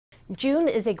June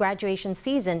is a graduation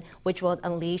season which will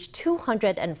unleash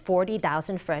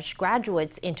 240,000 fresh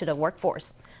graduates into the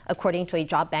workforce. According to a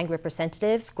job bank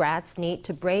representative, grads need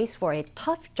to brace for a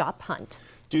tough job hunt.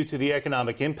 Due to the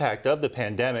economic impact of the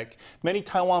pandemic, many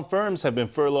Taiwan firms have been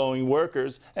furloughing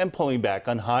workers and pulling back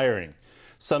on hiring.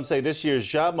 Some say this year's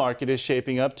job market is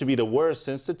shaping up to be the worst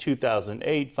since the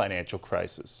 2008 financial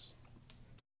crisis.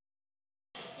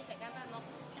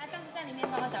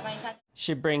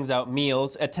 She brings out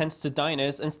meals, attends to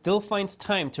diners, and still finds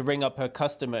time to ring up her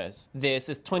customers. This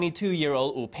is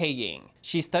 22-year-old Wu Pei-ying.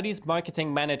 She studies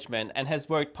marketing management and has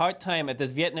worked part-time at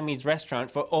this Vietnamese restaurant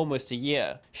for almost a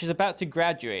year. She's about to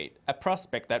graduate, a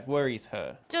prospect that worries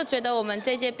her.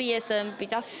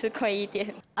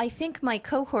 I think my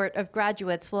cohort of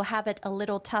graduates will have it a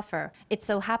little tougher. It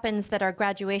so happens that our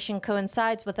graduation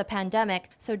coincides with a pandemic,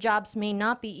 so jobs may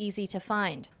not be easy to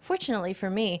find. Fortunately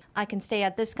for me, I can stay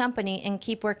at this company and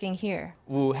keep working here.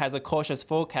 Wu has a cautious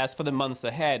forecast for the months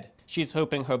ahead. She's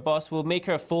hoping her boss will make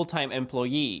her a full-time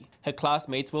employee. Her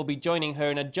classmates will be joining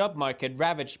her in a job market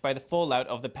ravaged by the fallout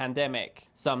of the pandemic.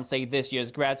 Some say this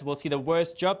year's grads will see the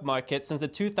worst job market since the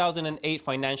 2008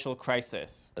 financial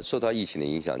crisis. 受到疫情的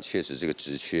影响，确实这个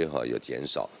职缺有减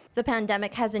少。 The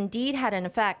pandemic has indeed had an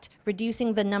effect,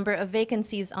 reducing the number of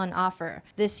vacancies on offer.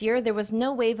 This year, there was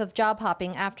no wave of job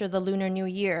hopping after the Lunar New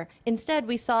Year. Instead,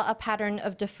 we saw a pattern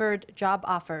of deferred job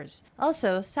offers.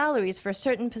 Also, salaries for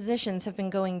certain positions have been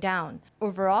going down.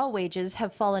 Overall wages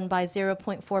have fallen by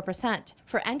 0.4%.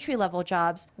 For entry-level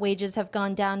jobs, wages have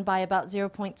gone down by about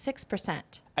 0.6%.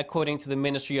 According to the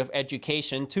Ministry of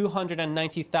Education,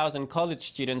 290,000 college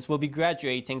students will be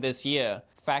graduating this year.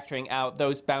 Factoring out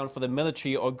those bound for the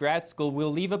military or grad school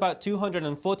will leave about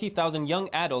 240,000 young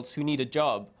adults who need a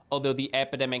job. Although the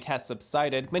epidemic has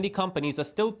subsided, many companies are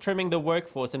still trimming the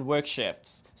workforce and work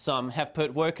shifts. Some have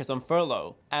put workers on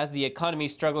furlough. As the economy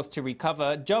struggles to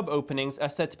recover, job openings are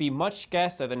said to be much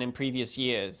scarcer than in previous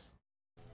years.